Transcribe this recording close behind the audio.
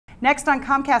Next on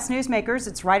Comcast Newsmakers,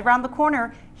 it's right around the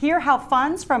corner. Hear how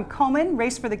funds from Komen,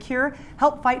 Race for the Cure,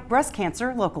 help fight breast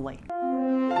cancer locally.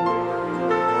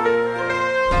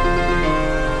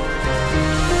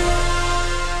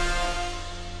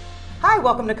 Hi,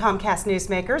 welcome to Comcast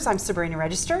Newsmakers. I'm Sabrina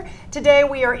Register. Today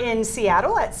we are in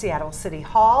Seattle at Seattle City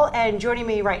Hall, and joining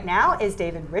me right now is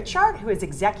David Richart, who is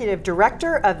Executive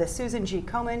Director of the Susan G.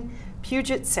 Komen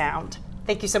Puget Sound.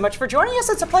 Thank you so much for joining us.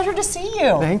 It's a pleasure to see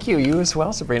you. Thank you. You as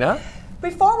well, Sabrina.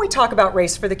 Before we talk about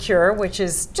Race for the Cure, which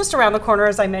is just around the corner,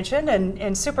 as I mentioned,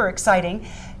 and super exciting,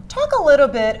 talk a little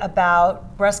bit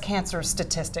about breast cancer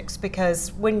statistics,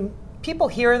 because when people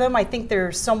hear them, I think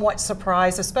they're somewhat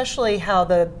surprised, especially how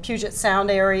the Puget Sound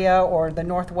area or the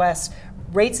Northwest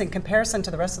rates in comparison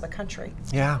to the rest of the country.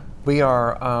 Yeah, we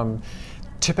are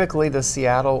typically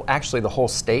actually the whole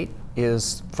state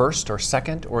is first or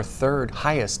second or third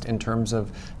highest in terms of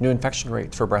new infection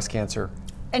rates for breast cancer.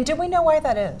 And do we know why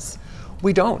that is?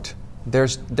 We don't.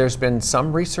 There's been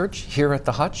some research here at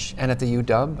the Hutch and at the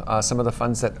UW. Some of the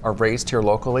funds that are raised here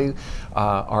locally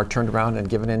are turned around and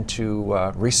given into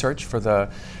research for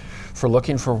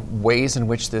looking for ways in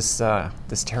which this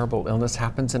terrible illness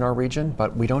happens in our region,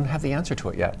 but we don't have the answer to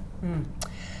it yet.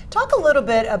 Talk a little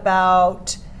bit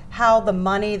about how the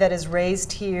money that is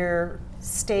raised here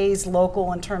stays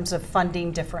local in terms of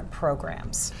funding different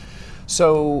programs.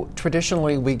 So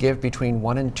traditionally we give between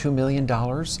 $1 and $2 million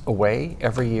away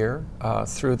every year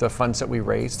through the funds that we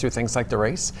raise through things like the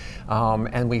race,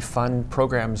 and we fund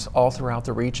programs all throughout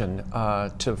the region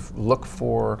to look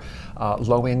for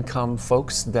low-income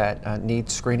folks that need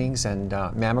screenings and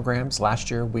mammograms.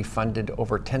 Last year we funded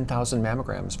over 10,000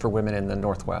 mammograms for women in the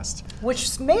Northwest.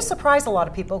 Which may surprise a lot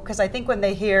of people, because I think when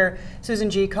they hear Susan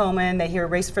G. Komen, they hear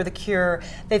Race for the Cure,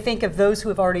 they think of those who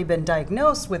have already been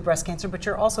diagnosed with breast cancer, but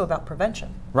you're also about prevention.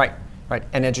 Right, right,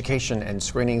 and education and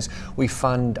screenings. We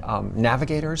fund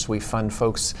navigators, we fund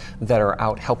folks that are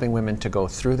out helping women to go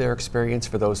through their experience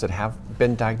for those that have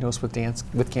been diagnosed with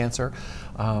cancer.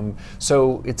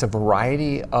 So it's a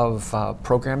variety of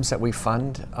programs that we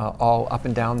fund all up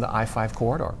and down the I-5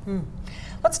 corridor.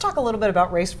 Let's talk a little bit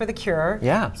about Race for the Cure.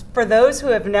 Yeah. For those who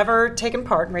have never taken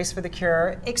part in Race for the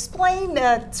Cure, explain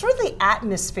sort of the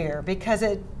atmosphere, because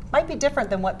it might be different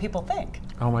than what people think.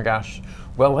 Oh my gosh.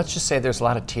 Well, let's just say there's a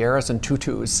lot of tiaras and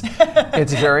tutus.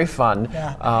 It's very fun.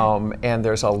 Yeah. And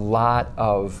there's a lot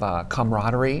of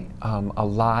camaraderie, a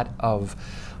lot of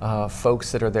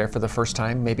folks that are there for the first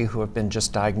time, maybe who have been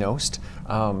just diagnosed.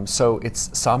 So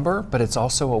it's somber, but it's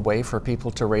also a way for people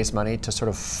to raise money to sort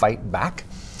of fight back.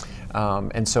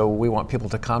 And so we want people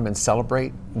to come and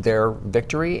celebrate their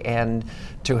victory and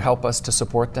to help us to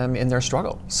support them in their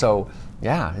struggle. So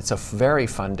yeah, it's a very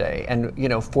fun day. And you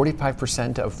know,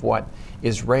 45% of what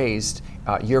is raised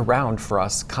year-round for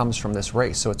us comes from this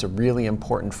race. So it's a really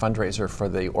important fundraiser for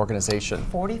the organization.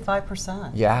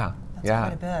 45%? Yeah. That's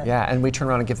quite a bit. Yeah, and we turn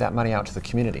around and give that money out to the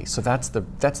community. So that's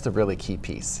the really key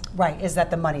piece. Right, is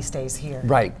that the money stays here.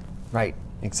 Right, right,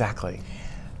 exactly.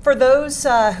 For those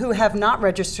who have not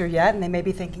registered yet, and they may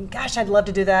be thinking, gosh, I'd love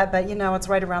to do that, but you know, it's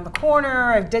right around the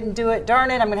corner, I didn't do it,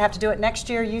 darn it, I'm gonna have to do it next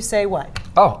year, you say what?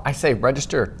 Oh, I say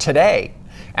register today.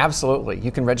 Absolutely, you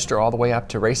can register all the way up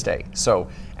to race day. So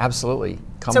absolutely,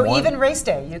 come So even race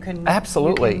day, you can,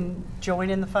 absolutely. You can join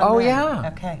in the fun. Oh then.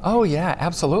 yeah. Okay. Oh yeah,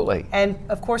 absolutely. And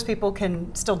of course people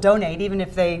can still donate even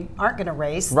if they aren't going to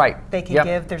race. Right. They can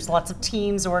give, there's lots of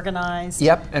teams organized.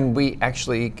 Yep, and we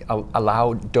actually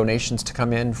allow donations to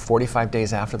come in 45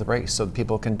 days after the race, so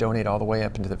people can donate all the way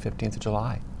up into the 15th of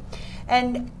July.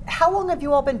 And how long have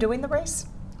you all been doing the race?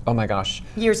 Oh my gosh.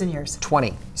 Years and years.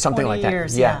 20, something 20 like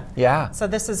years, that. Yeah, yeah. So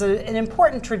this is an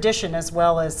important tradition as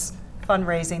well as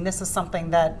fundraising. This is something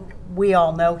that we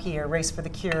all know here, Race for the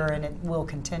Cure, and it will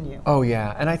continue. Oh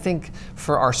yeah, and I think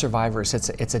for our survivors,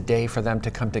 it's a day for them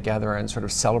to come together and sort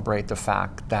of celebrate the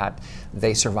fact that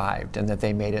they survived and that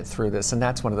they made it through this, and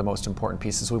that's one of the most important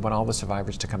pieces. We want all the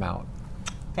survivors to come out.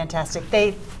 Fantastic.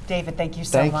 David, thank you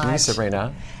so much. Thank you,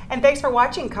 Sabrina. And thanks for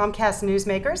watching Comcast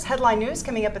Newsmakers. Headline news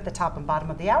coming up at the top and bottom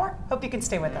of the hour. Hope you can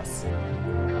stay with us.